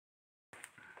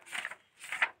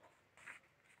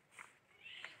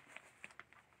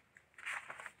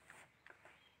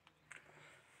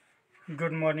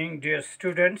Good morning, dear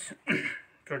students.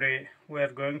 Today we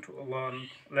are going to learn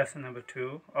lesson number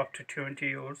 2 after 20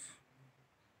 years.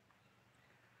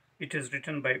 It is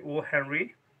written by O.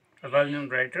 Henry, a well-known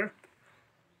writer.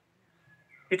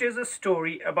 It is a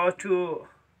story about two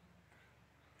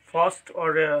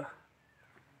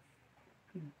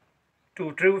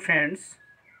true friends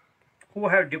who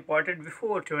have departed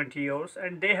before 20 years,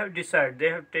 and they have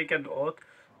taken oath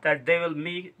that they will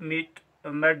met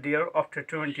there after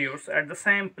 20 years at the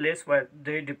same place where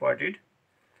they departed.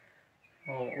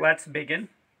 Let's begin.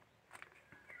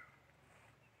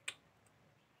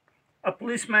 A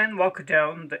policeman walked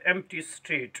down the empty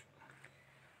street.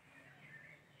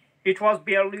 It was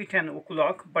barely 10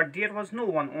 o'clock, but there was no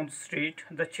one on the street.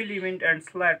 The chilly wind and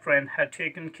slight rain had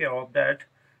taken care of that.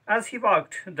 As he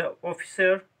walked, the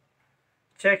officer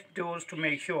checked doors to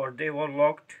make sure they were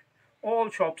locked.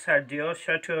 All shops had their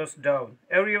shutters down.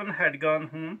 Everyone had gone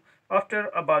home. After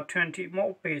about 20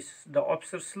 more paces, the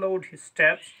officer slowed his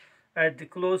steps. At the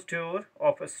closed door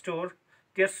of a store,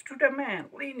 there stood a man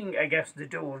leaning against the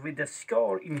door with a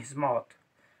cigar in his mouth.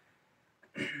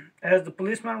 As the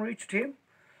policeman reached him,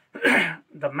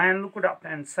 the man looked up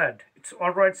and said, "It's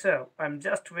all right, sir. I'm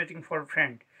just waiting for a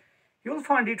friend. You'll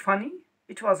find it funny.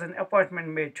 It was an appointment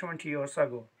made 20 years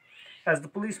ago." As the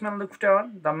policeman looked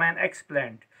on, the man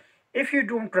explained, "If you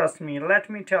don't trust me, let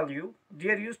me tell you,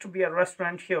 there used to be a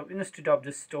restaurant here instead of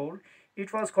this store.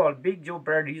 It was called Big Joe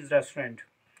Brady's Restaurant."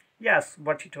 "Yes,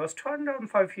 but it was torn down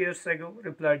 5 years ago,"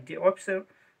 replied the officer.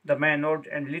 The man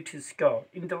nodded and lit his cigar.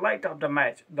 In the light of the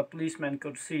match, the policeman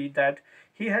could see that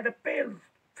he had a pale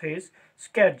face,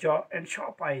 scared jaw, and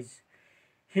sharp eyes.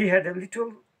 He had a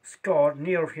little scar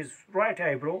near his right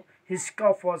eyebrow. His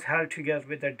scarf was held together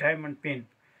with a diamond pin.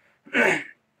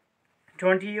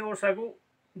 20 years ago,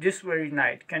 this very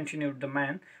night," continued the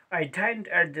man, "I dined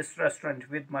at this restaurant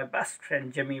with my best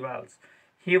friend Jimmy Wells.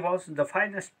 He was the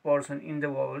finest person in the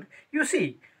world. You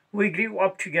see, we grew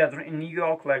up together in New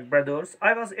York like brothers.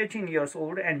 I was 18 years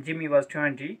old and Jimmy was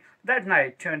 20. That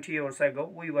night, 20 years ago,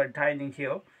 we were dining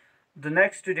here. The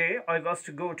next day, I was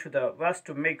to go to the West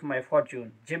to make my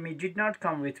fortune. Jimmy did not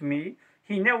come with me.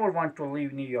 He never wanted to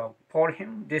leave New York. For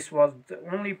him, this was the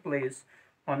only place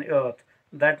on earth.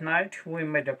 That night, we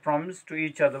made a promise to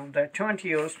each other that 20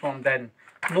 years from then,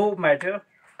 no matter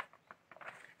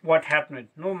what happened,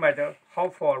 no matter how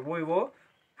far we were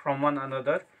from one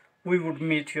another, we would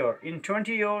meet here. In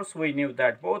 20 years, we knew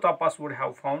that both of us would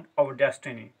have found our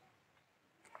destiny."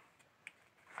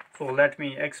 So let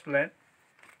me explain.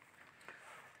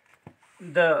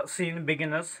 The scene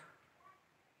begins.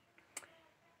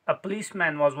 A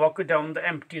policeman was walking down the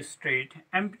empty street.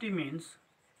 Empty means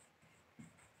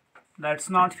that's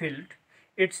not filled.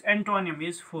 Its antonym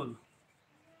is full,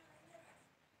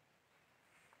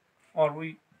 or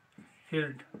we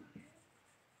filled.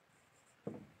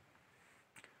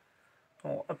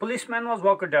 So, a policeman was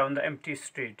walking down the empty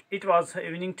street. It was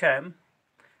evening time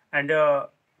and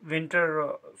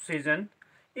winter season.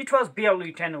 It was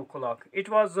barely 10 o'clock. It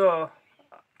was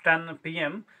 10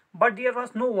 p.m., but there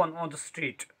was no one on the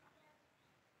street.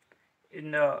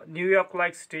 In New York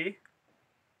like city,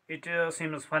 it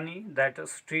seems funny that the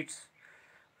streets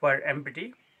were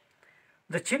empty.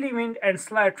 The chilly wind and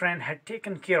slight rain had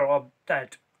taken care of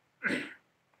that.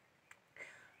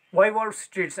 Why were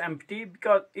streets empty?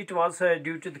 Because it was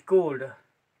due to the cold,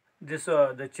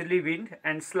 the chilly wind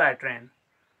and slight rain.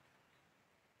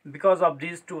 Because of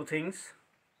these two things,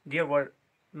 there were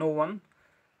no one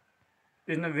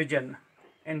in a vision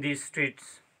in these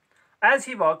streets. As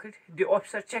he walked, the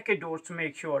officer checked doors to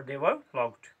make sure they were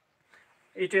locked.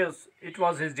 It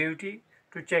was his duty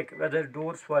to check whether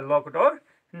doors were locked or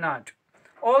not.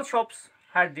 All shops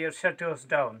had their shutters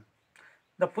down.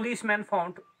 The policeman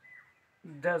found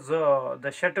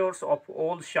the shutters of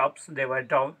all shops. They were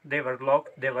down, they were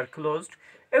locked, they were closed.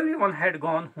 Everyone had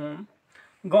gone home.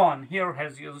 Gone here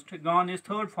has used. Gone is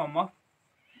third form of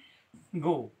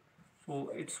go. So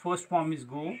its first form is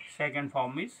go, second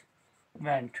form is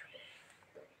went.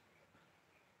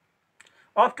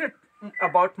 After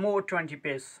about more 20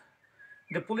 paces,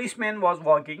 the policeman was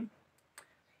walking.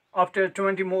 After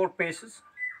 20 more paces,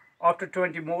 after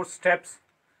 20 more steps,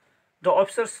 the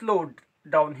officer slowed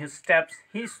down his steps.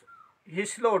 He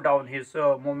slowed down his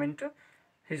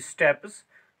his steps.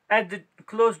 At the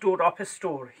closed door of a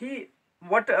store,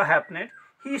 what happened?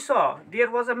 He saw there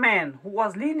was a man who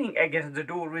was leaning against the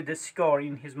door with a cigar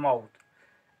in his mouth.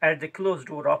 At the closed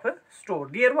door of a store,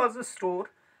 there was a store.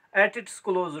 At its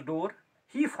closed door,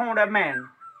 he found a man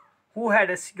who had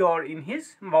a cigar in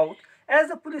his mouth. As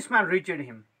the policeman reached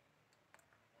him,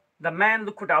 the man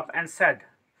looked up and said,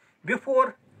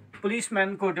 before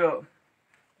policeman could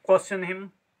question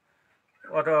him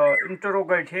or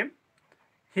interrogate him,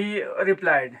 he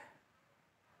replied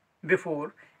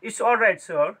before, "It's all right,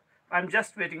 sir. I'm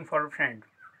just waiting for a friend."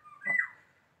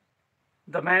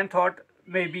 The man thought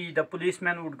maybe the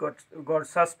policeman would got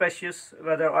suspicious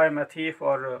whether I'm a thief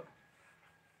or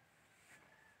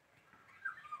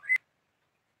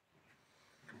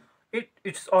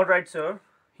it's all right, sir.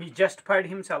 He justified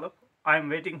himself. I'm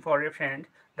waiting for a friend.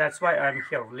 That's why I'm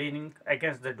here, leaning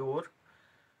against the door.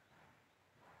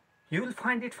 You will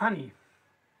find it funny.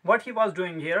 What he was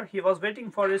doing here, he was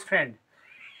waiting for his friend.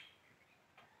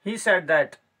 He said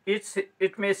that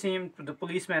it may seem to the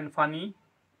policeman funny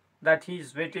that he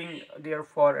is waiting there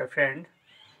for a friend.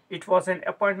 It was an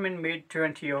appointment made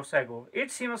 20 years ago.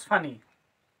 It seems funny.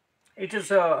 It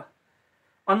is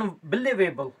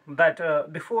unbelievable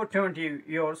that before 20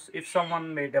 years, if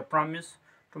someone made a promise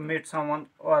to meet someone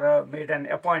or made an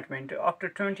appointment after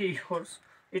 20 years,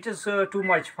 it is too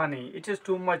much funny. It is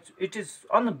too much. It is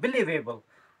unbelievable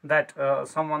that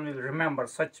someone will remember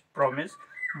such promise.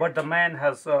 But the man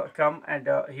has come and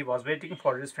he was waiting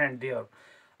for his friend there.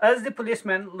 As the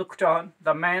policeman looked on,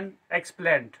 the man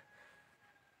explained,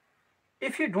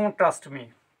 "If you don't trust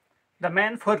me," the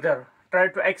man further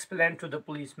tried to explain to the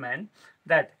policeman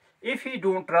that if he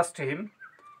don't trust him,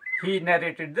 he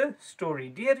narrated the story.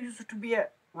 There used to be a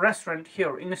restaurant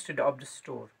here instead of the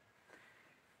store.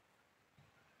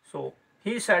 So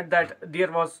he said that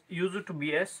there was used to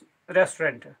be a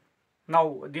restaurant.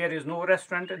 Now there is no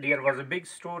restaurant. There was a big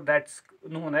store that's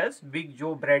known as Big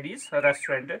Joe Brady's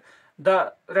restaurant.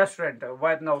 The restaurant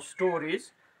where now store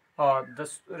is, the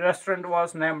restaurant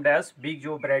was named as Big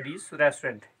Joe Brady's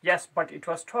restaurant. Yes, but it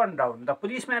was torn down. The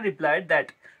policeman replied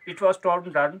that it was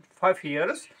torn down 5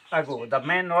 years ago. The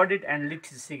man nodded and lit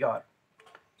his cigar.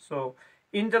 So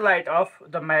in the light of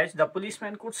the match, the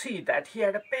policeman could see that he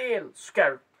had a pale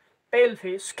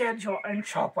face, scared jaw, and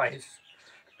sharp eyes.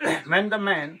 When the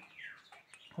man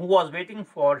who was waiting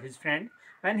for his friend,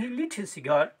 when he lit his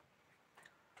cigar,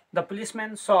 the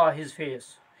policeman saw his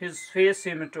face. His face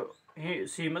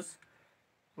seems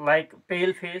like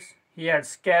pale face. He had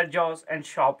scared jaws and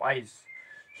sharp eyes.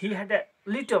 He had a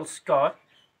little scar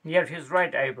near his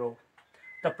right eyebrow.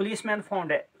 The policeman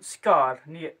found a scar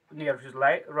near his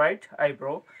right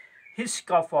eyebrow. His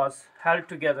scarf was held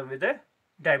together with a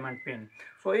diamond pin.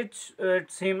 So it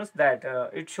seems that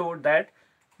it showed that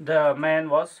the man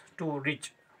was too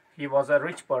rich. He was a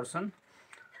rich person.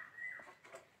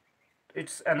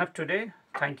 It's enough today.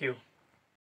 Thank you.